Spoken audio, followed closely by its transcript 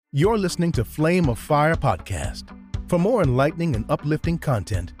You're listening to Flame of Fire Podcast. For more enlightening and uplifting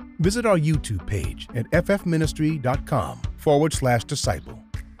content, visit our YouTube page at ffministry.com/disciple.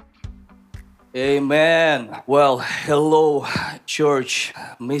 Amen. Well, hello, church.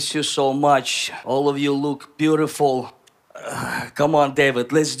 Miss you so much. All of you look beautiful. Come on,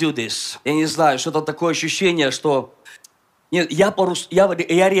 David, let's do this. Я не знаю, что-то такое ощущение, что... Нет, я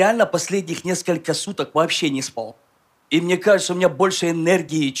реально последних несколько суток вообще не спал. И мне кажется, у меня больше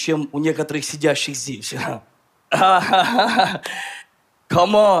энергии, чем у некоторых сидящих здесь. Come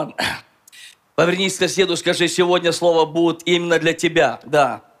on. Повернись к соседу, скажи, сегодня слово будет именно для тебя.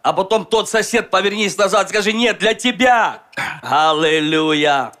 Да. А потом тот сосед, повернись назад, скажи, нет, для тебя.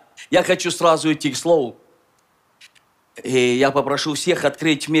 Аллилуйя. Я хочу сразу идти к слову. И я попрошу всех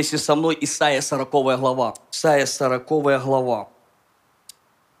открыть вместе со мной Исайя 40 глава. Исайя 40 глава.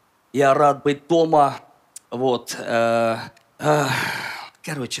 Я рад быть дома. Вот.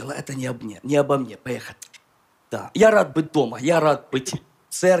 Короче, это не обо мне. Поехали. Да. Я рад быть дома. Я рад быть в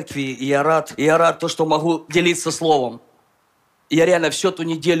церкви. И я рад то, что могу делиться словом. Я реально всю эту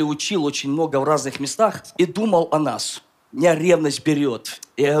неделю учил очень много в разных местах и думал о нас. Меня ревность берет.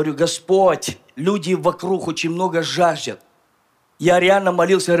 Я говорю, Господь, люди вокруг очень много жаждут. Я реально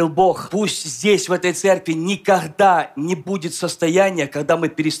молился, говорил, Бог, пусть здесь, в этой церкви, никогда не будет состояния, когда мы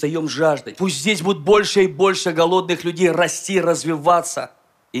перестаем жаждать. Пусть здесь будет больше и больше голодных людей расти, развиваться.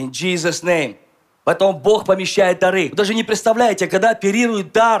 In Jesus' name. Поэтому Бог помещает дары. Вы даже не представляете, когда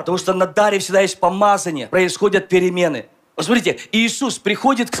оперируют дар, потому что на даре всегда есть помазание, происходят перемены. Посмотрите, Иисус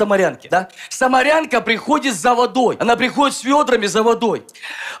приходит к самарянке, да? Самарянка приходит за водой. Она приходит с ведрами за водой.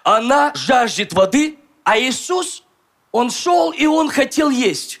 Она жаждет воды, а Иисус, Он шел и Он хотел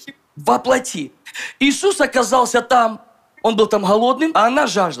есть во плоти. Иисус оказался там, Он был там голодным, а она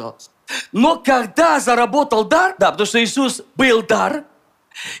жаждала. Но когда заработал дар, да, потому что Иисус был дар,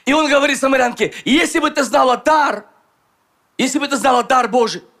 и Он говорит самарянке, если бы ты знала дар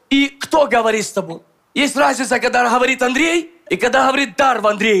Божий, и кто говорит с тобой? Есть разница, когда говорит Андрей, и когда говорит дар в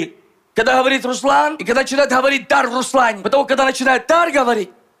Андрее. Когда говорит Руслан, и когда начинает говорить дар в Руслане. Потому когда начинает дар говорить,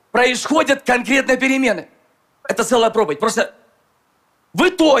 происходят конкретные перемены. Это целая проповедь. Просто в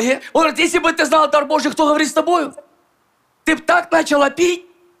итоге, он говорит, если бы ты знал дар Божий, кто говорит с тобой? Ты бы так начала пить,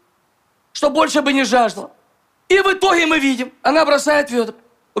 что больше бы не жаждала. И в итоге мы видим, она бросает ведра,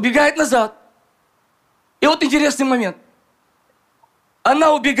 убегает назад. И вот интересный момент.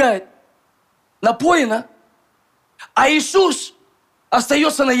 Она убегает, напоена, а Иисус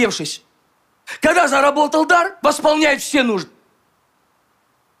остается наевшись. Когда заработал дар, восполняет все нужды.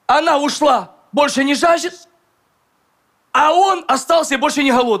 Она ушла, больше не жаждет, а он остался больше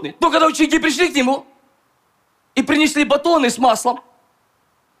не голодный. Но когда ученики пришли к нему и принесли батоны с маслом,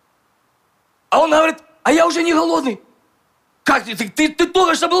 а он говорит, а я уже не голодный. Как ты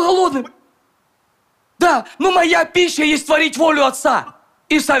только что был голодным. Да, но моя пища есть творить волю Отца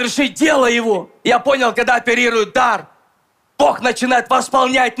и совершить дело Его. Я понял, когда оперируют дар, Бог начинает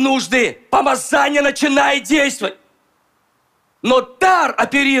восполнять нужды, помазание начинает действовать. Но дар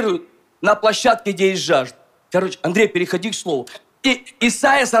оперирует на площадке, где есть жажда. Короче, Андрей, переходи к слову. И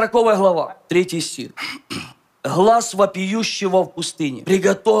Исайя 40 глава, 3 стих. Глас вопиющего в пустыне.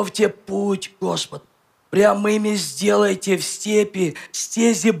 Приготовьте путь, Господу. Прямыми сделайте в степи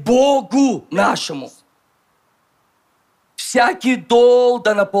стези Богу нашему. Всякий дол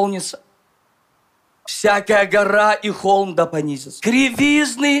да наполнится. Всякая гора и холм да понизится.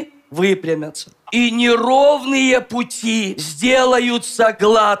 Кривизны выпрямятся. И неровные пути сделаются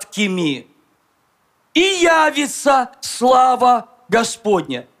гладкими. И явится слава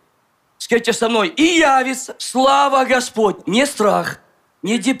Господня. Скажите со мной, и явится слава Господня. Не страх,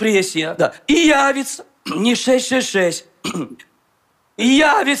 не депрессия. Да. И явится не 666. И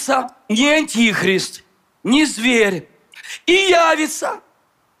явится не антихрист, не зверь. И явится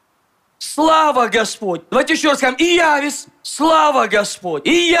слава Господь. Давайте еще раз скажем. И явится слава Господь.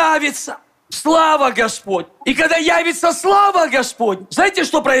 И явится слава Господь. И когда явится слава Господь, знаете,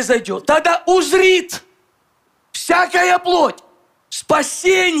 что произойдет? Тогда узрит всякая плоть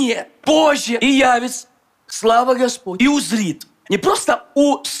спасение Божье. И явится слава Господь. И узрит. Не просто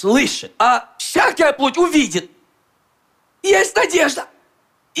услышит, а всякая плоть увидит. Есть надежда.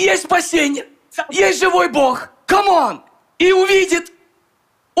 Есть спасение. Есть живой Бог. Come on. И увидит,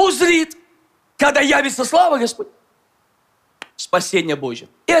 узрит, когда явится слава Господь, спасение Божье.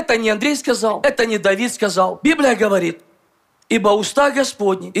 Это не Андрей сказал, это не Давид сказал. Библия говорит, ибо уста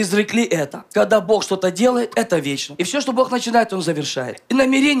Господни изрекли это. Когда Бог что-то делает, это вечно. И все, что Бог начинает, Он завершает. И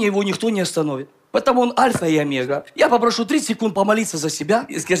намерение Его никто не остановит. Поэтому Он альфа и омега. Я попрошу 30 секунд помолиться за себя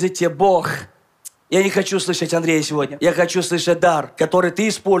и скажите, Бог, Я не хочу слышать Андрея сегодня. Я хочу слышать дар, который ты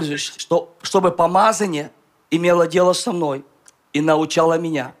используешь, чтобы помазание имело дело со мной и научало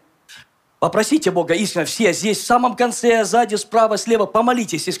меня. Попросите Бога, истинно, все здесь, в самом конце, сзади, справа, слева,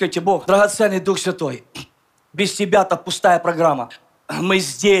 помолитесь и скажите: Бог, драгоценный Дух Святой, без Тебя-то пустая программа. Мы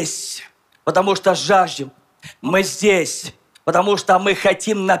здесь, потому что жаждем. Мы здесь, потому что мы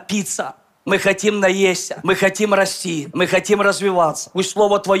хотим напиться. Мы хотим наесться, мы хотим расти, мы хотим развиваться. Пусть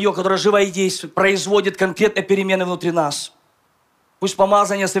Слово Твое, которое живо и действует, производит конкретные перемены внутри нас. Пусть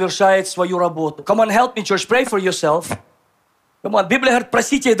помазание совершает свою работу. Come on, help me, church, pray for yourself. Come on. Библия говорит: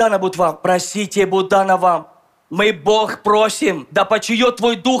 просите, и дано будет вам. Просите, и будет дано вам. Мы, Бог, просим, да почует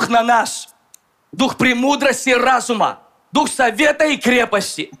Твой Дух на нас. Дух премудрости и разума, Дух совета и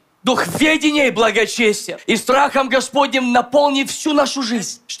крепости, Дух ведения и благочестия. И страхом Господним наполни всю нашу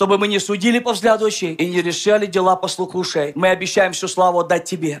жизнь, чтобы мы не судили по взгляду очей и не решали дела по слуху ушей. Мы обещаем всю славу отдать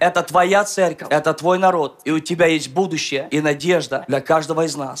Тебе. Это Твоя церковь, это Твой народ. И у Тебя есть будущее и надежда для каждого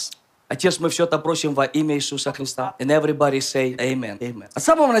из нас. Отец, мы все это просим во имя Иисуса Христа. And everybody say amen. Amen. От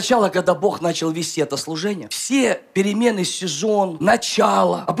самого начала, когда Бог начал вести это служение, все перемены, сезон,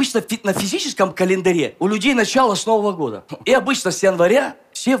 начало, обычно на физическом календаре у людей начало с Нового года. И обычно с января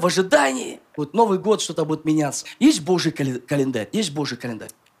все в ожидании, вот Новый год, что-то будет меняться. Есть Божий календарь, есть Божий календарь.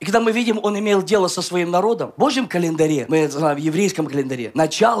 И когда мы видим, он имел дело со своим народом, в Божьем календаре, мы это знаем, в еврейском календаре,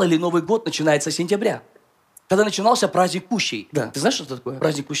 начало или Новый год начинается с сентября. Когда начинался праздник Кущей. Да. Ты знаешь, что это такое?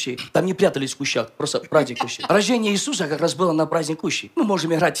 Праздник Кущей. Там не прятались в кущах, просто праздник Кущей. Рождение Иисуса как раз было на праздник Кущей. Мы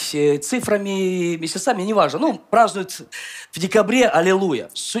можем играть цифрами, месяцами, неважно. Ну, празднуют в декабре, аллилуйя.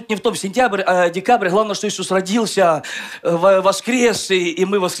 Суть не в том, сентябрь, а декабрь. Главное, что Иисус родился, воскрес, и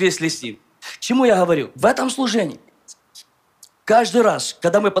мы воскресли с Ним. К чему я говорю? В этом служении каждый раз,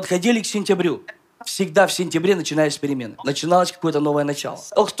 когда мы подходили к сентябрю, всегда в сентябре начинались перемены. Начиналось какое-то новое начало.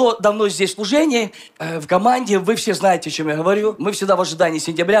 Кто давно здесь в служении, в команде, вы все знаете, о чем я говорю. Мы всегда в ожидании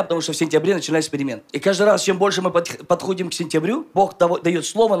сентября, потому что в сентябре начинались перемены. И каждый раз, чем больше мы подходим к сентябрю, Бог дает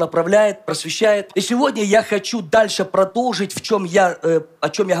слово, направляет, просвещает. И сегодня я хочу дальше продолжить, о чем я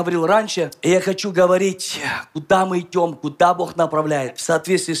говорил раньше. И я хочу говорить, куда мы идем, куда Бог направляет, в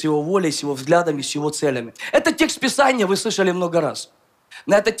соответствии с Его волей, с Его взглядами, с Его целями. Этот текст Писания вы слышали много раз.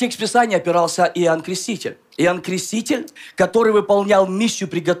 На этот текст Писания опирался Иоанн Креститель. Иоанн Креститель, который выполнял миссию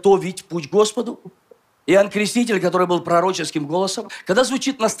приготовить путь Господу. Иоанн Креститель, который был пророческим голосом. Когда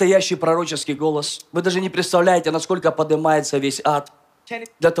звучит настоящий пророческий голос, вы даже не представляете, насколько поднимается весь ад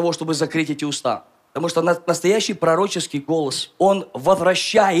для того, чтобы закрыть эти уста. Потому что настоящий пророческий голос, он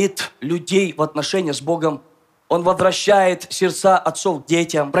возвращает людей в отношения с Богом. Он возвращает сердца отцов к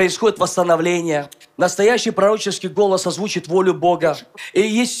детям. Происходит восстановление. Настоящий пророческий голос озвучит волю Бога. И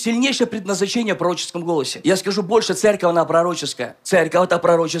есть сильнейшее предназначение в пророческом голосе. Я скажу больше, церковь, она пророческая. Церковь – это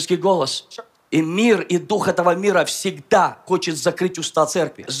пророческий голос. И мир, и дух этого мира всегда хочет закрыть уста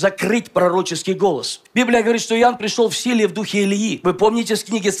церкви. Закрыть пророческий голос. Библия говорит, что Иоанн пришел в силе и в духе Илии. Вы помните с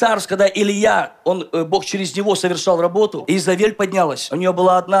книги Царств, когда Илия, Бог через него совершал работу, и Изавель поднялась. У нее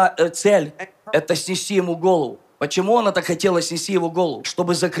была одна цель – это снести ему голову. Почему она так хотела снести его голову?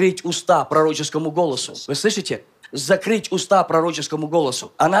 Чтобы закрыть уста пророческому голосу. Вы слышите? Закрыть уста пророческому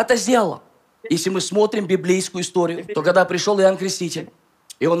голосу. Она это сделала. Если мы смотрим библейскую историю, то когда пришел Иоанн Креститель,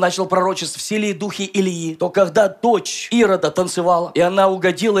 и он начал пророчество в силе и духе Илии, то когда дочь Ирода танцевала, и она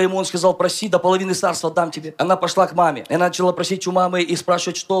угодила ему, он сказал: проси, до половины царства дам тебе. Она пошла к маме. И она начала просить у мамы и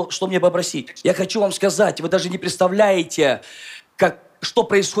спрашивать, что мне попросить. Я хочу вам сказать, вы даже не представляете, что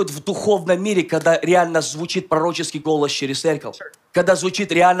происходит в духовном мире, когда реально звучит пророческий голос через церковь. Когда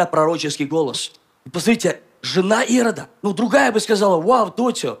звучит реально пророческий голос. И посмотрите, жена Ирода, другая бы сказала: вау,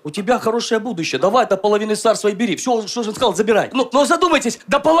 доча, у тебя хорошее будущее, давай до половины царства и бери. Все, что же он сказал, забирай. Но задумайтесь,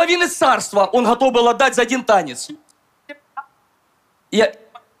 до половины царства он готов был отдать за один танец. Я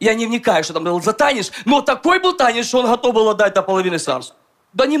не вникаю, что там был за танец, но такой был танец, что он готов был отдать до половины царства.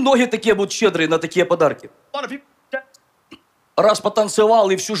 Да немногие такие будут щедрые на такие подарки. Раз потанцевал,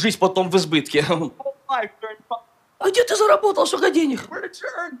 и всю жизнь потом в избытке. А где ты заработал столько денег?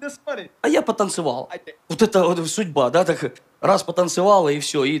 А я потанцевал. Вот это судьба, да? Так раз потанцевала, и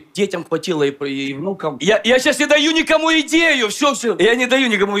все. И детям хватило, и внукам. Я сейчас не даю никому идею. Все. Я не даю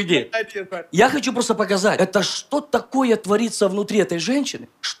никому идею. Я хочу просто показать, это что такое творится внутри этой женщины,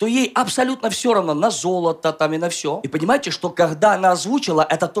 что ей абсолютно все равно на золото там и на все. И понимаете, что когда она озвучила,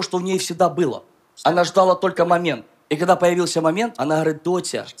 это то, что у нее всегда было. Она ждала только момент. И когда появился момент, она говорит: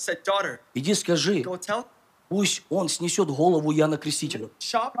 доча, иди скажи, пусть он снесет голову Иоанна Крестителя.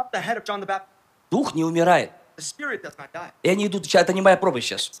 Дух не умирает. Я не иду, это не моя проповедь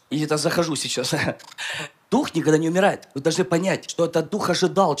сейчас. Я это захожу сейчас. Дух никогда не умирает. Вы должны понять, что этот дух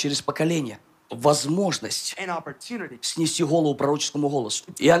ожидал через поколение. возможность an opportunity снести голову пророческому голосу.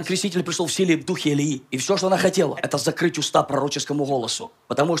 Иоанн Креститель пришел в силе и в духе Илии. И все, что она хотела, это закрыть уста пророческому голосу.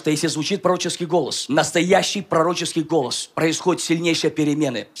 Потому что если звучит пророческий голос, настоящий пророческий голос, происходят сильнейшие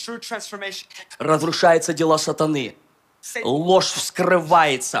перемены. true transformation. Разрушаются дела сатаны. Ложь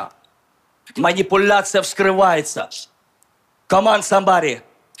вскрывается. Манипуляция вскрывается. Come on, somebody.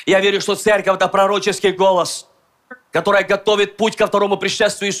 Я верю, что церковь – это пророческий голос, которая готовит путь ко второму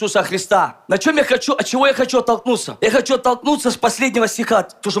пришествию Иисуса Христа. От чего я хочу оттолкнуться? Я хочу оттолкнуться с последнего стиха,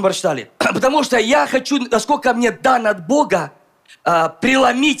 то, что мы прочитали. Потому что я хочу, насколько мне дано от Бога,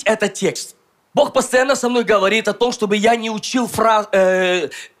 преломить этот текст. Бог постоянно со мной говорит о том, чтобы я не учил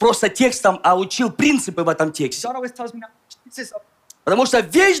просто текстом, а учил принципы в этом тексте. God always tells me not to teach this. Потому что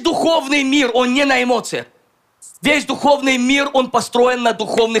весь духовный мир, он не на эмоциях. Весь духовный мир, он построен на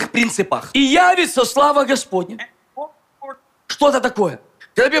духовных принципах. И явится слава Господня. Что это такое?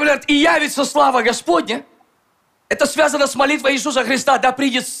 Когда Библия говорит, и явится слава Господня, это связано с молитвой Иисуса Христа. Да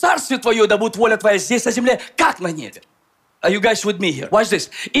придет царствие Твое, да будет воля Твоя здесь на земле, как на небе. Are you guys with me here? Watch this.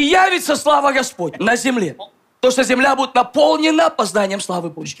 И явится слава Господня на земле. То, что земля будет наполнена познанием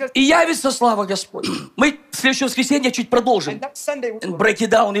славы Божьей. И явится слава Господня. Мы в следующее воскресенье чуть продолжим. And next Sunday, we And will break it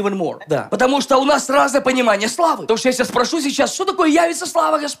down even more. Да. Потому что у нас разное понимание славы. Потому что если я спрошу сейчас, что такое явится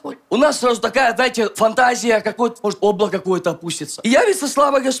слава Господь? У нас сразу такая, знаете, фантазия, какое-то, может, облако какое-то опустится. И явится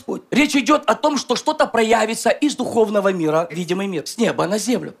слава Господь. Речь идет о том, что что-то проявится из духовного мира, видимый мир, с неба на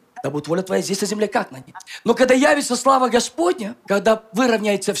землю. Да будет воля Твоя здесь на земле, как на небе. Но когда явится слава Господня, когда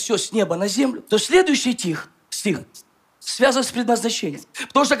выровняется все с неба на землю, то следующий стих связан с предназначением.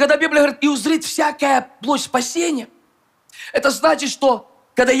 Потому что когда Библия говорит, и узрит всякая плоть спасения, это значит, что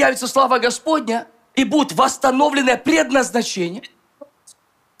когда явится слава Господня, и будет восстановленное предназначение,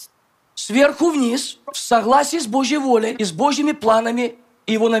 сверху вниз, в согласии с Божьей волей и с Божьими планами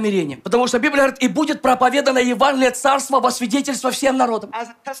и Его намерением. Потому что Библия говорит, и будет проповедано Евангелие Царства во свидетельство всем народам. as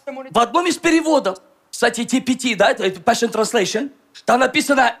a testimony. В одном из переводов, кстати, TPT, да, это Passion Translation, там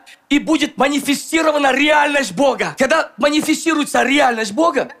написано, и будет манифестирована реальность Бога. Когда манифестируется реальность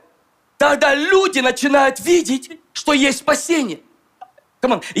Бога, тогда люди начинают видеть, что есть спасение.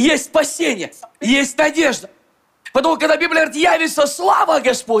 Come on. Есть спасение, есть надежда. Потому когда Библия говорит, явится слава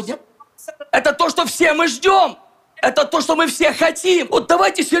Господня, это то, что все мы ждем. Это то, что мы все хотим. Вот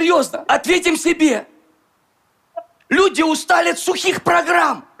давайте серьезно ответим себе. Люди устали от сухих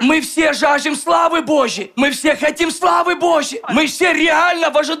программ. Мы все жаждем славы Божьей. Мы все хотим славы Божьей. Мы все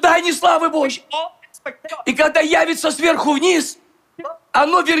реально в ожидании славы Божьей. И когда явится сверху вниз,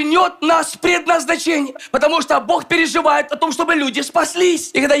 оно вернет нас в предназначение. Потому что Бог переживает о том, чтобы люди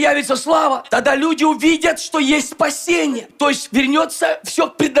спаслись. И когда явится слава, тогда люди увидят, что есть спасение. То есть вернется все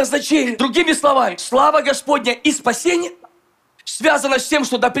к предназначению. Другими словами, слава Господня и спасение связано с тем,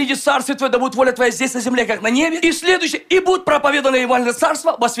 что да придет царствие Твое, да будет воля Твоя здесь на земле, как на небе. И следующее, и будет проповедано Евангелие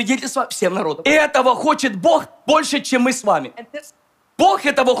Царства во свидетельство всем народам. И этого хочет Бог больше, чем мы с вами. And this Бог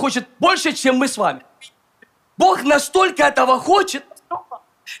этого хочет больше, чем мы с вами. Бог настолько этого хочет,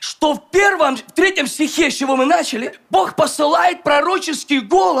 что в третьем стихе, с чего мы начали, Бог посылает пророческий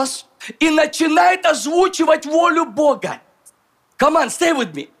голос и начинает озвучивать волю Бога. Come on, stay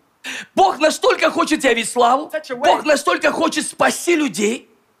with me. Бог настолько хочет явить славу, Бог настолько хочет спасти людей,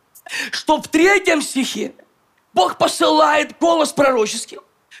 что в третьем стихе Бог посылает голос пророческий.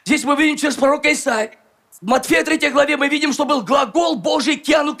 Здесь мы видим через пророка Исаия. В Матфея 3 главе мы видим, что был глагол Божий к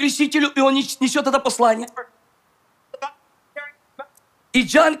Иоанну Крестителю, и он несет это послание. И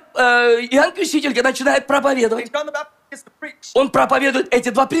Иоанн Креститель, когда начинает проповедовать, John the Baptist is to preach. он проповедует эти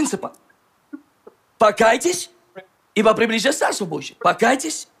два принципа. Покайтесь, ибо приближается Царство Божье.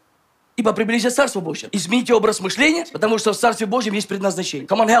 Покайтесь, ибо приближается Царство Божье. Измените образ мышления, потому что в Царстве Божьем есть предназначение.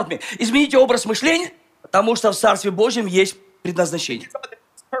 Come on, help me. Измените образ мышления, потому что в Царстве Божьем есть предназначение.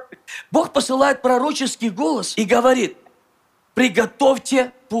 It's perfect. Бог посылает пророческий голос и говорит,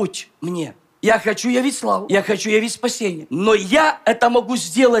 приготовьте путь мне. Я хочу явить славу, я хочу явить спасение. Но я это могу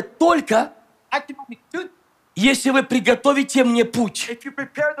сделать только, I can only do it если вы приготовите мне путь. if you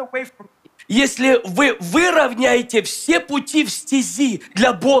prepare the way for me. Если вы выровняете все пути в стези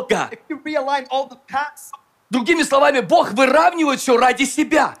для Бога. If you realign all the paths, Другими словами, Бог выравнивает все ради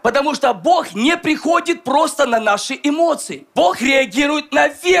себя. Потому что Бог не приходит просто на наши эмоции. Бог реагирует на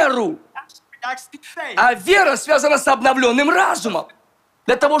веру. reacts to faith. А вера связана с обновленным разумом.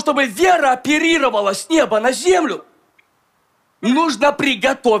 Для того, чтобы вера оперировала с неба на землю, нужно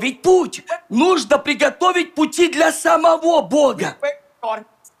приготовить путь. Нужно приготовить пути для самого Бога. Wait, God,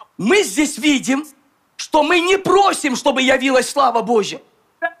 Мы здесь видим, что мы не просим, чтобы явилась слава Божья.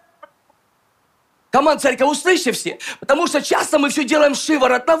 Команда церковь, услышьте все. Потому что часто мы все делаем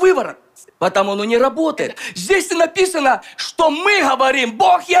шиворот на выворот. Потому оно не работает. Здесь написано, что мы говорим: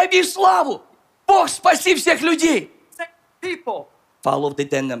 Бог, яви славу. Бог, спаси всех людей. Say, people. Follow the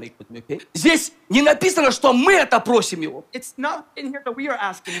dynamic with me, okay? Здесь не написано, что мы это просим Его. It's not in here that we are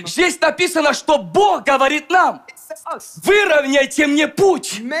asking him. Здесь написано, что Бог говорит нам: It says us. выровняйте мне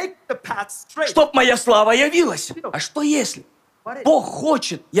путь, Make the path straight. чтоб моя слава явилась. А что если? What if Бог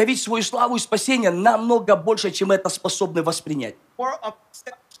хочет явить свою славу и спасение намного больше, чем это способны воспринять. more of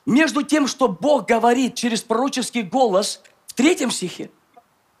step Между тем, что Бог говорит через пророческий голос в 3 стихе,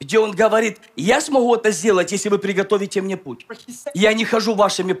 где Он говорит: я смогу это сделать, если вы приготовите мне путь. where he said, Я не хожу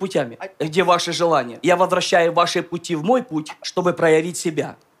вашими путями, где ваши желания. Я возвращаю ваши пути в мой путь, чтобы проявить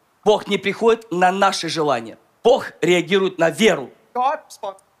себя. Бог не приходит на наши желания. Бог реагирует на веру. God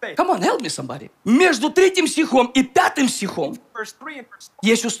responds to faith. Come on, help me somebody. Между 3 стихом и 5 стихом Verse 3 and verse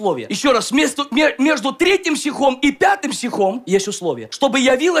 4. есть условия. Еще раз, между 3 стихом и 5 стихом есть условия. Чтобы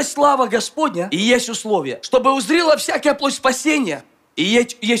явилась слава Господня, и есть условия. Чтобы узрела всякая плоть спасения, и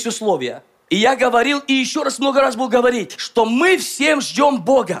есть условия. И я говорил, и еще раз много раз буду говорить, что мы всем ждем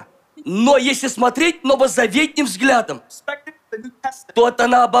Бога. Но если смотреть новозаветным взглядом, Expected the New Testament. то это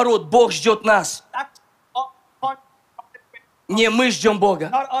наоборот, Бог ждет нас. That's upon Не мы ждем Бога,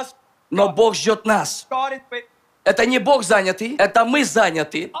 not us. но Бог ждет нас. God is with Это не Бог занятый, это мы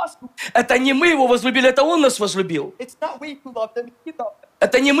заняты. us. Это не мы Его возлюбили, это Он нас возлюбил. It's not we who love them, He loved them.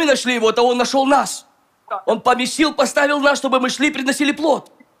 Это не мы нашли Его, это Он нашел нас. Он поместил, поставил нас, чтобы мы шли и приносили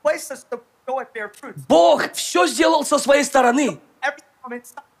плод. Place us to go and bear fruit. Бог все сделал со своей стороны, Everything from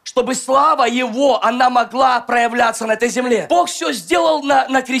inside. чтобы слава Его, она могла проявляться на этой земле. Бог все сделал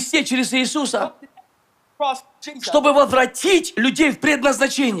на кресте через Иисуса, Cross Jesus. чтобы возвратить людей в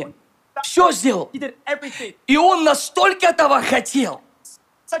предназначение. Все сделал. He did everything И Он настолько этого хотел,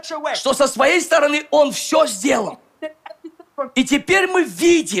 such a way. что со своей стороны Он все сделал. Did everything from И теперь мы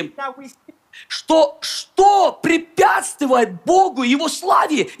видим, now we see что препятствует Богу, Его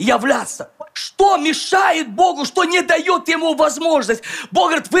славе являться. Что мешает Богу, что не дает Ему возможность. Бог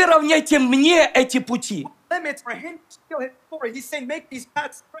говорит: выровняйте мне эти пути, limits for Him to reveal His glory. He's saying, make these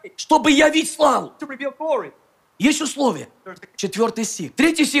paths straight чтобы явить славу. to reveal glory. Есть условия. There's a 4 стих.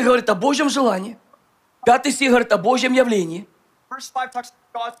 3 стих говорит о Божьем желании. 5 стих говорит о Божьем явлении. verse 5 talks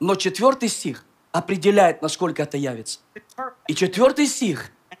about God's Но 4 стих определяет, насколько это явится. determined. И 4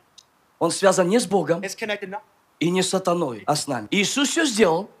 стих, он связан не с Богом It's connected not и не с сатаной, а с нами. Иисус все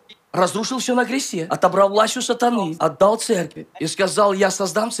сделал, разрушил все на кресте, отобрал власть у сатаны, отдал церкви и сказал: я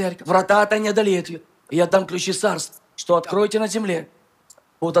создам церковь, врата это не одолеют ее, и я дам ключи царства. Что откроете на земле,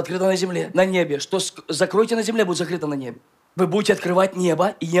 будет открыто на земле, на небе. Что закроете на земле, будет закрыто на небе. Вы будете открывать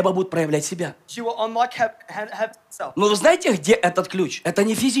небо, и небо будет проявлять себя. you will unlock heaven itself. Но вы знаете, где этот ключ? Это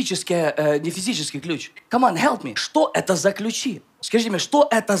не физический ключ. Come on, help me. Что это за ключи? Скажите мне, что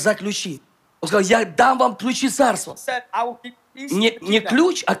это за ключи? Он сказал: я дам вам ключи царства. Said, I will give you these Не keys.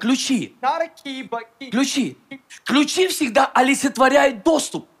 ключ, а ключи. Not a key, but key. Ключи. Ключи всегда олицетворяют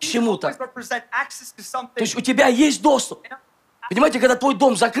доступ к чему-то. Always represent access to something. То есть у тебя есть доступ. Понимаете, когда твой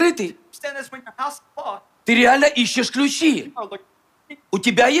дом закрытый, Understand this when your house is locked, ты реально ищешь ключи. you are looking. У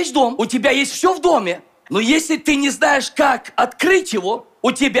тебя есть дом, у тебя есть все в доме. Но если ты не знаешь, как открыть его,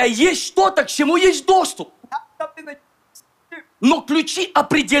 у тебя есть что-то, к чему есть доступ. Have something that you do. Но ключи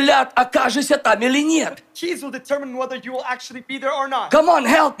определят, окажешься там или нет. Keys will determine whether you will actually be there or not. Come on,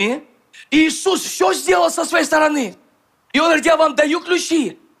 help me. Иисус все сделал со своей стороны. И Он говорит: я вам даю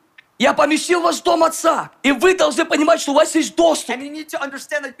ключи. Я поместил вас в дом Отца. И вы должны понимать, что у вас есть доступ. And you need to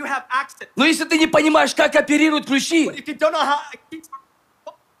understand that you have access. Но если ты не понимаешь, как оперируют ключи, But if you don't know how keys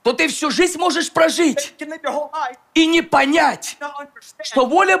work, то ты всю жизнь можешь прожить you can live your whole life и не понять, not understand что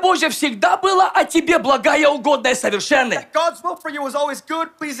воля Божья всегда была о тебе благая, угодная, совершенная. that God's will for you is always good,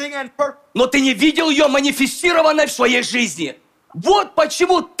 pleasing, and perfect. Но ты не видел ее манифестированной в своей жизни. Вот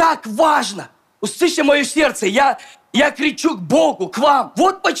почему так важно. Услышьте мое сердце, я кричу к Богу, к вам.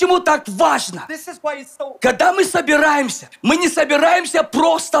 Вот почему так важно. This is why it's so. Когда мы собираемся, мы не собираемся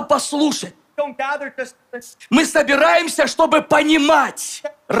просто послушать. Don't gather just to listen. Мы собираемся, чтобы понимать,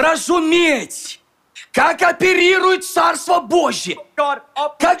 разуметь, как оперирует Царство Божье. God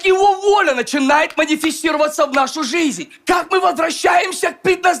up. Как Его воля начинает манифестироваться в нашу жизнь. Как мы возвращаемся к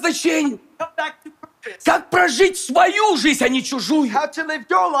предназначению. Come back to purpose. Как прожить свою жизнь, а не чужую. How to live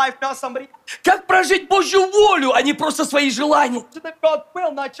your life, not somebody else. Как прожить Божью волю, а не просто свои желания. To live God's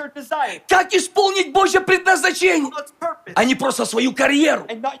will, not your desire. Как исполнить Божье предназначение, God's purpose, а не просто свою карьеру.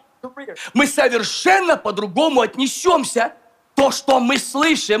 and not your career. Мы совершенно по-другому отнесемся то, что мы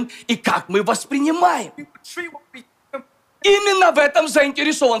слышим и как мы воспринимаем. We would treat what we Именно в этом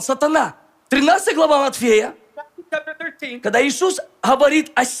заинтересован сатана. 13 глава Матфея, chapter 13, Когда Иисус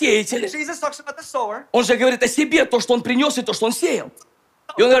говорит о сеятеле, Jesus talks about the sower. Он же говорит о себе, то, что Он принес и то, что Он сеял.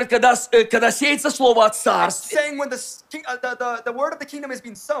 И Он говорит, когда сеется слово о царстве, Saying when the word of the kingdom is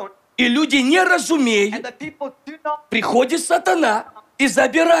being sown, и люди не and разумеют, the people do not. приходит сатана и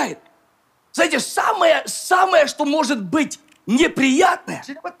забирает. Знаете, самое, что может быть неприятное,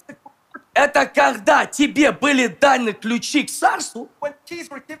 Do you know what? это когда тебе были даны ключи к царству, When keys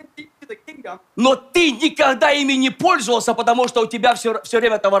were given to the kingdom, но ты никогда ими не пользовался, потому что у тебя все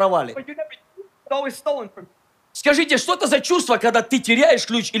время это воровали. but you never, it's always stolen from you. Скажите, что это за чувство, когда ты теряешь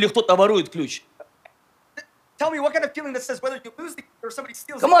ключ или кто-то ворует ключ? Tell me what kind of feeling that says whether you lose the key or somebody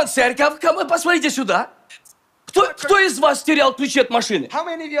steals it. Команд, церковь, посмотрите сюда. Кто из вас терял ключи от машины? How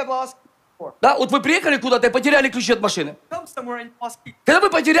many of you have lost keys before? Да, вот вы приехали куда-то и потеряли ключи от машины. Come somewhere and you lost keys. Когда вы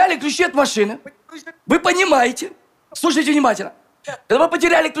потеряли ключи от машины, When you lose, вы понимаете, слушайте внимательно, когда вы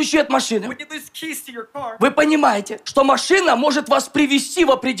потеряли ключи от машины, when you lose keys to your car, вы понимаете, что машина может вас привести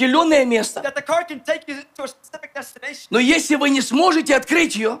в определенное место. that the car can take you to a specific destination, Но если вы не сможете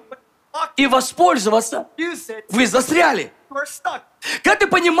открыть ее but lock и воспользоваться, use it, вы застряли. you are stuck. Когда ты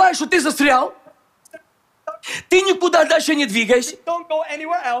понимаешь, что ты застрял, ты никуда дальше не двигаешься, Don't go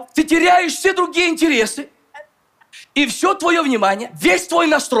anywhere else. ты теряешь все другие интересы, и все твое внимание, весь твой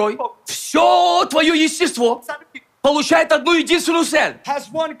настрой, все твое естество Inside of you получает одну единственную цель. has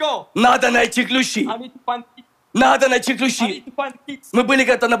one goal. Надо найти ключи. I need to find the keys. Надо найти I ключи. need to find the keys. Мы были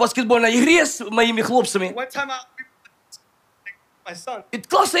как-то на баскетбольной игре с моими хлопцами. One time my son, И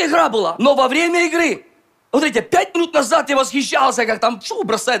классная игра была. Но во время игры, вот смотрите, 5 минут назад я восхищался, как там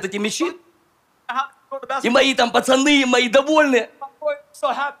бросают эти мячи. I have to go to the И basketball. мои там пацаны, мои довольные. My boy is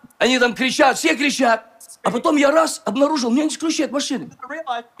so happy. Они там кричат, все кричат. А потом я раз обнаружил, у меня есть ключи от машины. I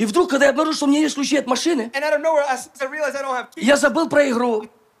realized, И вдруг, когда я обнаружил, что у меня есть ключи от машины, and out of nowhere, as soon as I realized I don't have keys, я забыл про игру.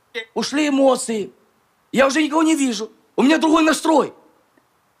 Ушли эмоции. Я уже никого не вижу. У меня другой настрой.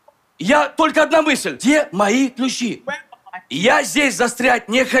 Я только одна мысль. Где мои ключи? where am I? Я здесь застрять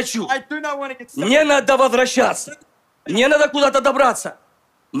не хочу. I do not want to get stuck. Мне надо возвращаться. Мне надо куда-то добраться.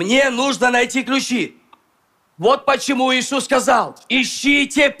 Мне нужно найти ключи. Вот почему Иисус сказал,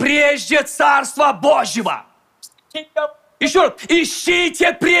 ищите прежде Царства Божьего. Kingdom, Еще раз,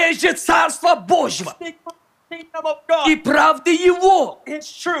 ищите прежде Царства Божьего seek the kingdom of God, и правды Его. His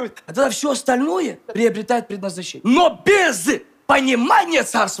truth. А тогда все остальное приобретает предназначение. Но без понимания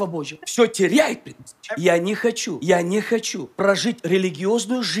Царства Божьего все теряет предназначение. Я не хочу прожить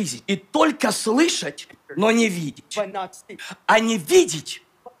религиозную жизнь и только слышать, но не видеть. But not see. А не видеть,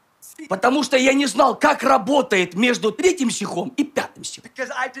 потому что я не знал, как работает между 3 стихом и 5 стихом.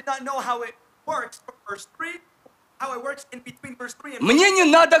 Because I did not know how it works from verse 3, how it works in between verse 3 and Мне не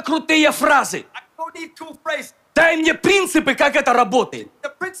надо крутые фразы. I don't need cool phrases. Дай мне принципы, как это работает,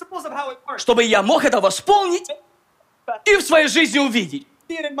 The principles of how it works. чтобы я мог это восполнить и в своей жизни увидеть.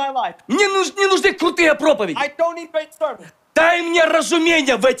 See it in my life. Мне не нужны крутые проповеди. I don't need great sermons. Дай мне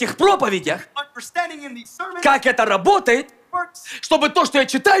разумение в этих проповедях, Understanding in these sermons как это работает, works. чтобы то, что я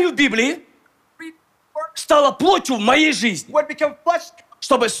читаю в Библии, Read works. стало плотью в моей жизни. Would become flesh.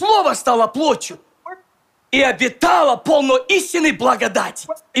 Чтобы Слово стало плотью Work. и обитало полно истинной благодати.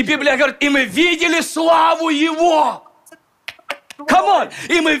 И Библия говорит, и мы видели славу Его. Come on!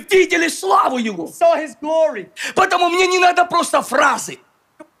 И мы видели славу Его. Saw His glory. Поэтому мне не надо просто фразы.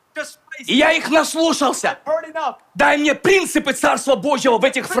 Just praise. И я их наслушался. Heard enough. Дай мне принципы Царства Божьего в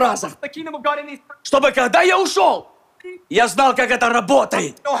этих фразах. The kingdom of God in these. Чтобы когда я ушел, я знал, как это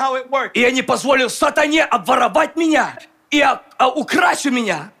работает. Know how it works. И я не позволил сатане обворовать меня и украсть у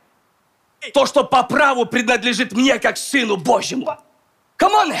меня то, что по праву принадлежит мне, как Сыну Божьему.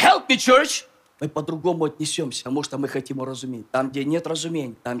 Come on, help me, church! Мы по-другому отнесемся, потому что мы хотим уразуметь. Там, где нет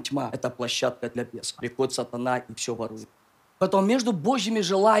разумения, там тьма. Это площадка для беса. Приходит сатана и все ворует. Потом между Божьими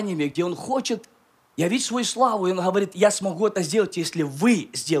желаниями, где Он хочет явить свою славу, и Он говорит, я смогу это сделать, если вы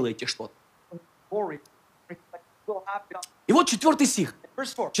сделаете что-то. Glory. Will happen. И вот 4 стих.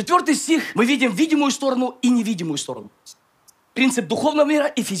 Verse 4. 4 стих. Мы видим видимую сторону и невидимую сторону. Принцип духовного мира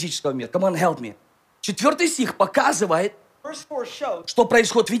и физического мира. Come on, help me. 4 стих показывает, Verse 4 shows что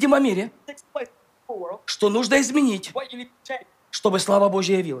происходит в видимом мире, what takes place in the world, что нужно изменить, what you need to change. чтобы слава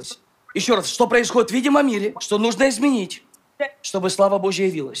Божья явилась. Еще раз, что происходит в видимом мире, что нужно изменить, чтобы слава Божья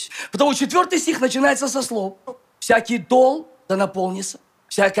явилась. Потому 4 стих начинается со слов «Всякий дол да наполнится,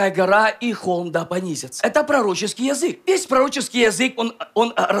 всякая гора и холм да понизится». Это пророческий язык. Весь пророческий язык,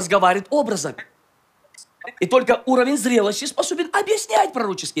 он разговаривает образами. И только уровень зрелости способен объяснять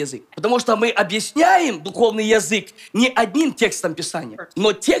пророческий язык. Потому что мы объясняем духовный язык не одним текстом Писания,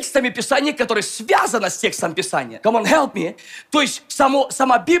 но текстами Писания, которые связаны с текстом Писания. Come on, help me. То есть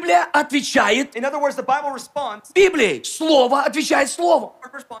сама Библия отвечает In other words, the Bible responds. Библией. Слово отвечает слову.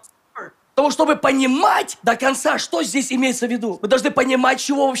 Word responds to word. Потому что, чтобы понимать до конца, что здесь имеется в виду, мы должны понимать, с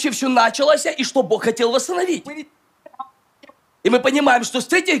чего вообще все началось и что Бог хотел восстановить. We need И мы понимаем, что с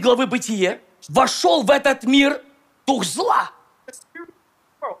 3 главы Бытие вошел в этот мир дух зла. the spirit of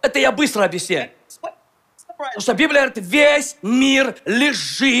the world. Это я быстро объясняю. Summarize. Потому что Библия говорит, весь мир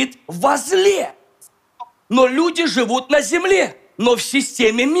лежит во зле. Но люди живут на земле, но в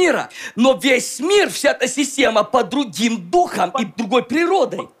системе мира. Но весь мир, вся эта система под другим духом и другой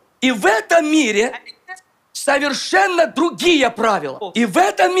природой. И в этом мире совершенно другие правила. И в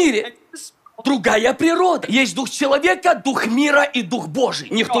этом мире другая природа. Есть дух человека, дух мира и дух Божий.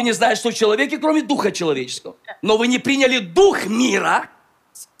 Никто не знает, что в человеке, кроме духа человеческого. Но вы не приняли дух мира,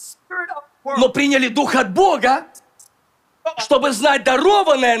 Spirit of the но world. приняли дух от Бога, чтобы знать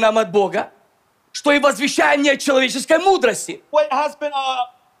дарованное нам от Бога, что и возвещаем не от человеческой мудрости, What has been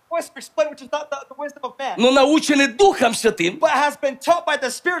voice explained, which is not the wisdom of man, но научены Духом Святым, but has been taught by the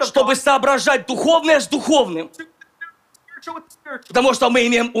Spirit of чтобы God. соображать духовное с духовным, Spiritual with the spiritual. потому что мы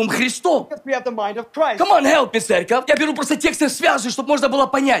имеем ум Христов. Because we have the mind of Christ. Come on, help me, церковь. Я беру просто тексты связываю, чтобы можно было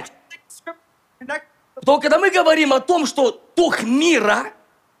понять. Scripture connect То когда мы говорим о том, что дух мира,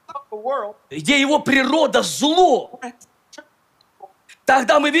 the world. где его природа зло,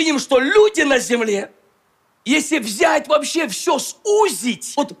 тогда мы видим, что люди на земле, если взять вообще все,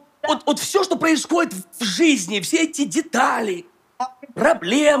 сузить, вот все, что происходит в жизни, все эти детали,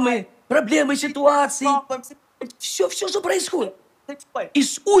 проблемы ситуации, Problems все, что происходит, takes place. и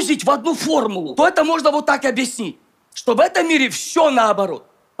сузить в одну формулу, то это можно вот так объяснить, что в этом мире все наоборот.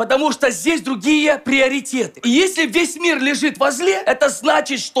 Потому что здесь другие приоритеты. И если весь мир лежит во зле, это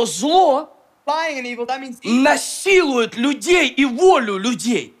значит, что зло Lying and evil, that means evil. насилует людей и волю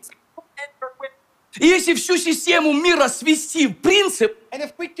людей. И если всю систему мира свести в принцип, And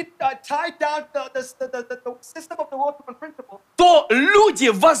if we could tie down the system of the world to one principle, то люди,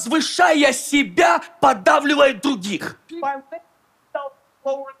 возвышая себя, подавливают других. by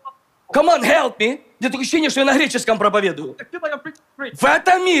lowering up. Come on, help me. Мне такое ощущение, что я на греческом проповедую. I feel like I'm preaching Greek. В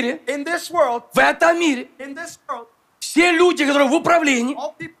этом мире, In this world, все люди, которые в управлении,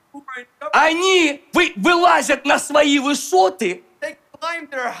 all people who are in government, они вылазят на свои высоты, they climb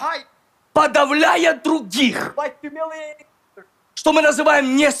their height подавляя других. by humiliating others. Что мы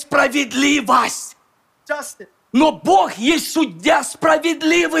называем несправедливость. Justice. Но Бог есть судья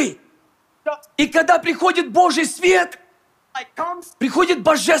справедливый. Justice. И когда приходит Божий свет, Like comes приходит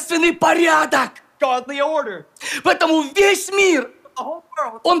божественный порядок. godly order. Поэтому весь мир, The whole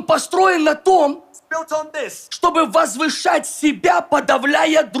world он построен на том, is built on this. чтобы возвышать себя,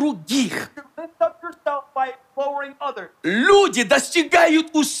 подавляя других. To lift up yourself by lowering others. Люди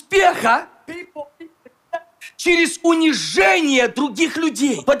достигают успеха People seek success через унижение других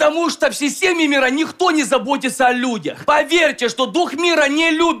людей. Потому что в системе мира никто не заботится о людях. Поверьте, что Дух мира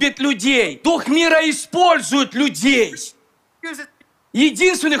не любит людей. Дух мира использует людей. uses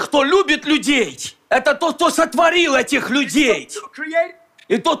Единственный, кто любит людей, это тот, кто сотворил этих людей. to create.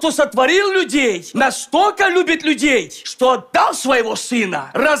 И тот, кто сотворил людей, настолько любит людей, что отдал своего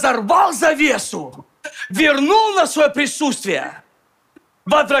сына, разорвал завесу, вернул на свое присутствие,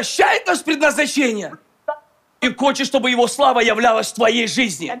 возвращает нас в предназначение и хочет, чтобы его слава являлась в твоей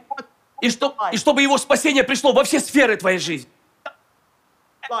жизни. And wants И чтобы его спасение пришло во все сферы твоей жизни.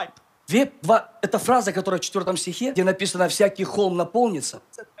 life. Это фраза, которая в 4 стихе, где написано «всякий холм наполнится,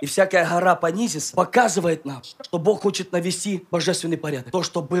 и всякая гора понизится», показывает нам, что Бог хочет навести божественный порядок. То,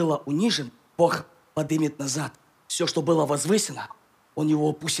 что было унижено, Бог поднимет назад. Все, что было возвысено, Он его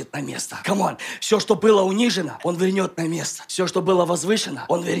опустит на место. Камон, все, что было унижено, Он вернет на место. Все, что было возвышено,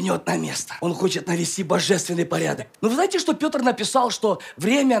 Он вернет на место. Он хочет навести божественный порядок. Но вы знаете, что Петр написал, что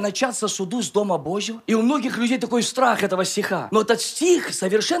время начаться суду с Дома Божьего? И у многих людей такой страх этого стиха. Но этот стих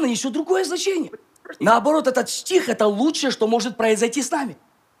совершенно несет другое значение. Наоборот, этот стих – это лучшее, что может произойти с нами.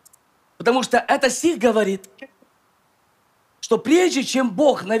 Потому что этот стих говорит, что прежде чем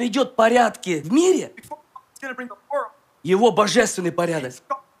Бог наведет порядки в мире, Before He's going to bring the world. Его божественный порядок,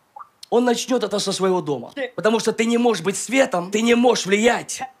 Он начнет это со своего дома. Потому что ты не можешь быть светом, ты не можешь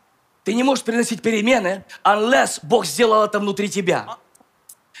влиять, ты не можешь приносить перемены, unless Бог сделал это внутри тебя.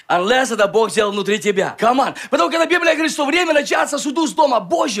 Unless это Бог сделал внутри тебя. Come on. Потому когда Библия говорит, что время начаться суду с Дома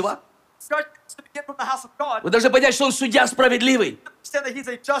Божьего, Start to begin from the house of God. вы должны понять, что Он судья справедливый. Understand that He's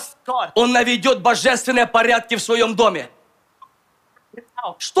a just God. Он наведет божественные порядки в своем доме. His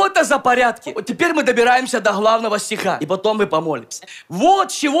Что это за порядки? Вот теперь мы добираемся до главного стиха, и потом мы помолимся.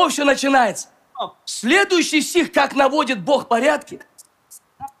 Вот с чего все начинается. Следующий стих, как наводит Бог порядки,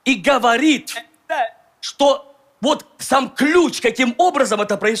 и говорит, что вот сам ключ, каким образом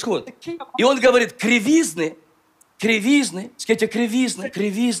это происходит. И он говорит, кривизны, скажите, кривизны,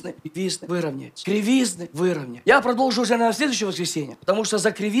 выровняются. Кривизны, выровняются. Я продолжу уже на следующее воскресенье, потому что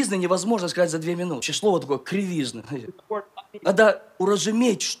за кривизны невозможно сказать за 2 минуты. Вообще слово такое кривизны. Надо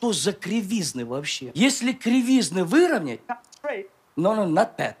уразуметь, что за кривизны вообще. Если кривизны выровнять, not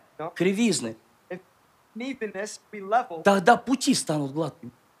bad. Кривизны. Тогда пути станут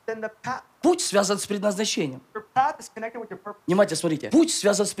гладкими. Путь связан с предназначением. Внимательно смотрите. Путь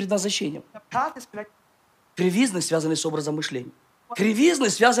связан с предназначением. Кривизны связаны с образом мышления. Кривизны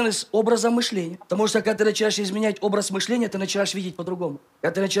связаны с образом мышления. Потому что, когда ты начинаешь изменять образ мышления, ты начинаешь видеть по-другому.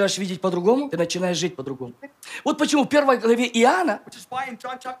 Когда ты начинаешь видеть по-другому, ты начинаешь жить по-другому. Вот почему в 1 главе Иоанна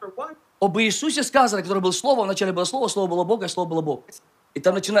об Иисусе сказано, который был Словом, вначале было Слово было Бога, Слово было Бог. И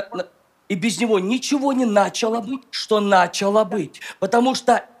там и без Него ничего не начало быть, что начало быть. Потому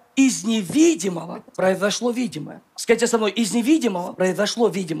что из невидимого произошло видимое. Скажите со мной, из невидимого произошло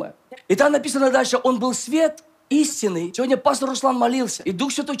видимое. И там написано дальше, Он был свет истины. Сегодня пастор Руслан молился, и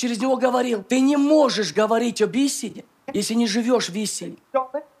Дух Святой через него говорил, ты не можешь говорить об истине, если не живешь в истине.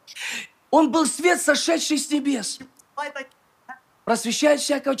 Он был свет, сошедший с небес, просвещает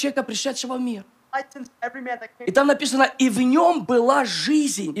всякого человека, пришедшего в мир. И там написано, и в нем была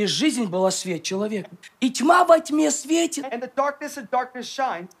жизнь, и жизнь была свет человека. И тьма во тьме светит,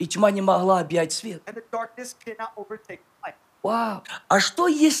 и тьма не могла объять свет. Вау! А что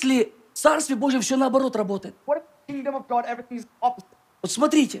если в Царстве Божьем все наоборот работает? Вот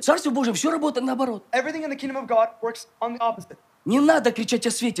смотрите, в Царстве Божьем все работает наоборот. Не надо кричать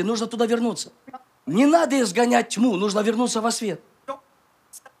о свете, нужно туда вернуться. Не надо изгонять тьму, нужно вернуться во свет.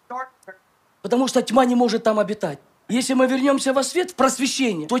 Потому что тьма не может там обитать. Если мы вернемся во свет, в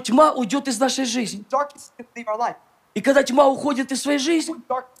просвещение, то тьма уйдет из нашей жизни. И когда тьма уходит из своей жизни,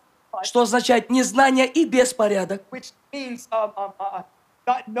 что означает незнание и беспорядок.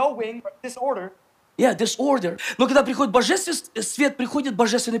 Disorder. Но когда приходит божественный свет, приходит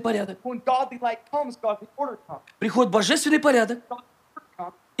божественный порядок. Приходит божественный порядок,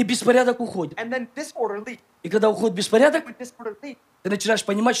 и беспорядок уходит. И когда уходит беспорядок, ты начинаешь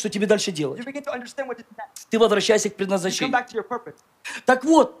понимать, что тебе дальше делать. Ты возвращаешься к предназначению. Так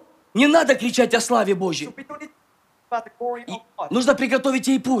вот, не надо кричать о славе Божьей. Нужно приготовить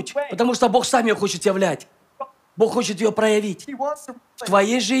ей путь, потому что Бог сам ее хочет являть. Бог хочет ее проявить в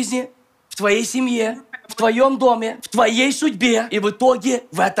твоей жизни, в твоей семье, в твоем доме, в твоей судьбе и в итоге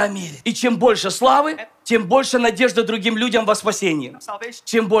в этом мире. И чем больше славы, тем больше надежды другим людям во спасении.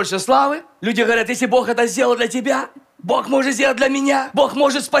 Чем больше славы, люди говорят, если Бог это сделал для тебя, Бог может сделать для меня, Бог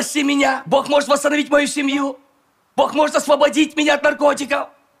может спасти меня, Бог может восстановить мою семью, Бог может освободить меня от наркотиков,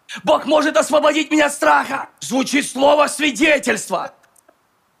 Бог может освободить меня от страха. Звучит слово свидетельства.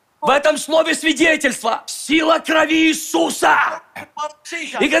 В этом слове свидетельства сила крови Иисуса.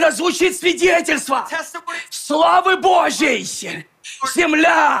 И когда звучит свидетельство славы Божьей,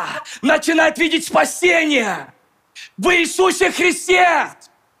 земля начинает видеть спасение в Иисусе Христе.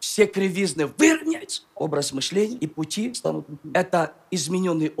 Все кривизны выровняются. Образ мышления и пути станут... Это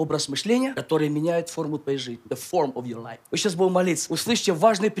измененный образ мышления, который меняет форму твоей жизни. The form of your life. Вы сейчас будем молиться. Услышьте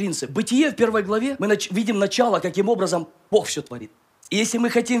важный принцип. Бытие в 1 главе мы видим начало, каким образом Бог все творит. И если мы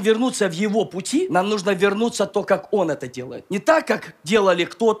хотим вернуться в Его пути, нам нужно вернуться то, как Он это делает. Не так, как делали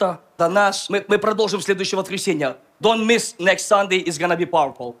кто-то до нас. Мы продолжим в следующее воскресенье. Don't miss next Sunday, it's gonna be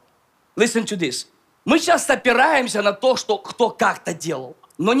powerful. Listen to this. Мы часто опираемся на то, что кто как-то делал.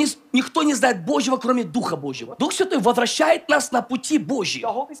 Но никто не знает Божьего, кроме Духа Божьего. Дух Святой возвращает нас на пути Божьи.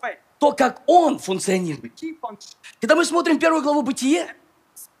 То, как Он функционирует. Когда мы смотрим 1 главу Бытие,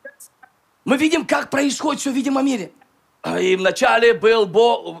 мы видим, как происходит все в видимом мире. И вначале был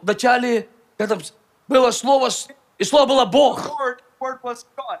Бог, вначале было Слово, и Слово было Бог.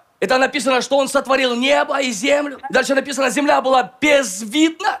 Это написано, что Он сотворил небо и землю. Дальше написано, земля была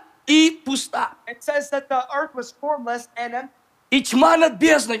безвидна и пуста. И тьма над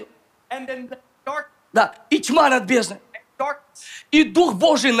бездною. Да, и тьма над бездной. И Дух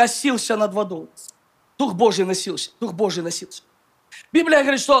Божий носился над водой. Дух Божий носился. Дух Божий носился. Библия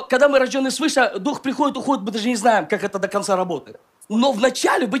говорит, что когда мы рождены свыше, Дух приходит, уходит, мы даже не знаем, как это до конца работает. Но в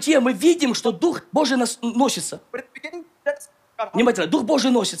начале бытия мы видим, что Дух Божий носится. Внимательно, Дух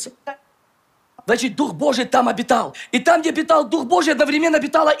Божий носится. Значит, Дух Божий там обитал. И там, где обитал Дух Божий, одновременно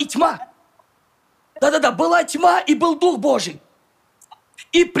обитала и тьма. Да-да-да, была тьма и был Дух Божий.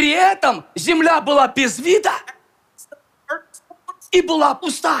 И при этом земля была без вида и была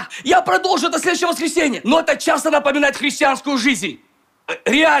пуста. Я продолжу это в следующее воскресенье. Но это часто напоминает христианскую жизнь.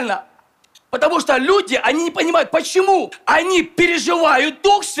 Реально. Потому что люди, они не понимают, почему они переживают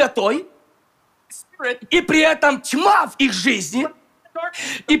Дух Святой, и при этом тьма в их жизни,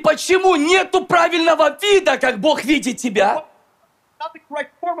 и почему нету правильного вида, как Бог видит тебя,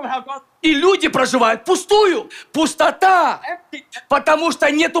 и люди проживают пустую, пустота, потому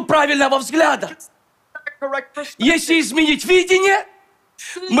что нету правильного взгляда. Если изменить видение,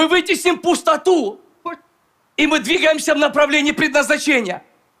 мы вытесним пустоту, и мы двигаемся в направлении предназначения.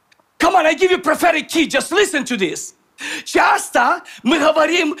 Come on, I give you prophetic key, just listen to this. Часто мы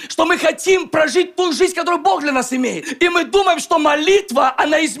говорим, что мы хотим прожить ту жизнь, которую Бог для нас имеет. И мы думаем, что молитва,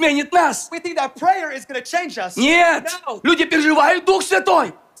 она изменит нас. We think that prayer is going to change us. Нет, No. люди переживают Дух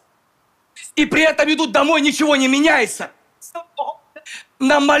Святой. И при этом идут домой, ничего не меняется.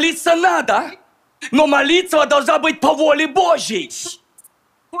 Нам молиться надо, но молитва должна быть по воле Божьей,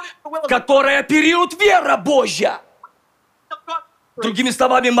 которая оперирует вера Божья. Другими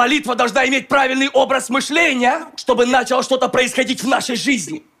словами, молитва должна иметь правильный образ мышления, чтобы начало что-то происходить в нашей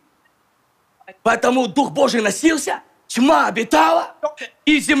жизни. Поэтому Дух Божий носился, тьма обитала,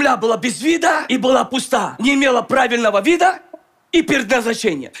 и земля была без вида, и была пуста, не имела правильного вида и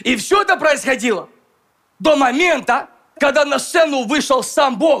предназначения. И все это происходило до момента, когда на сцену вышел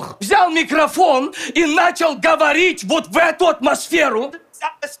сам Бог, взял микрофон и начал говорить вот в эту атмосферу.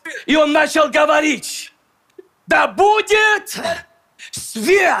 И он начал говорить: «Да будет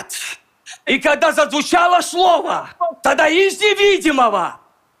свет!» И когда зазвучало слово, тогда из невидимого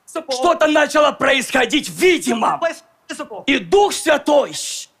что-то начало происходить в видимом. И Дух Святой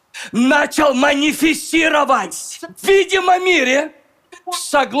начал манифестировать в видимом мире в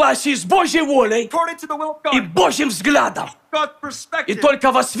согласии с Божьей волей According to the will of и God, Божьим взглядом. God's И perspective.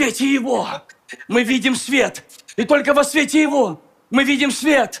 только во свете Его мы видим свет. И только во свете Его мы видим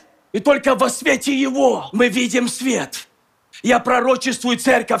свет. И только во свете Его мы видим свет. Я пророчествую,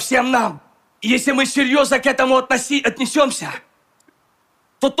 церковь, всем нам. Если мы серьезно к этому отнесемся,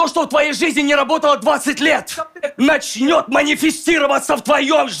 то, что в твоей жизни не работало 20 лет, начнет манифестироваться в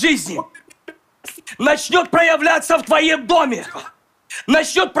твоем жизни. Начнет проявляться в твоем доме.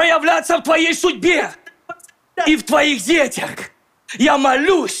 Начнет проявляться в твоей судьбе и в твоих детях. Я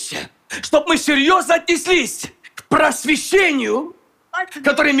молюсь, чтобы мы серьезно отнеслись к просвещению,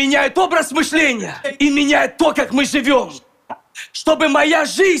 который меняет образ мышления и меняет то, как мы живем. Чтобы моя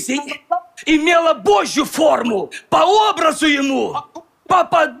жизнь имела Божью форму, по образу Ему, по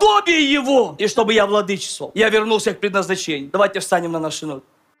подобию Его, и чтобы я владычествовал. Я вернулся к предназначению. Давайте встанем на наши ноги.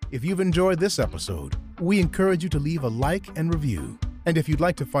 If you've enjoyed this episode, we encourage you to leave a like and review. And if you'd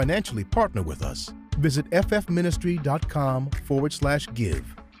like to financially partner with us, visit ffministry.com/give.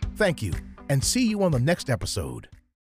 Thank you, and see you on the next episode.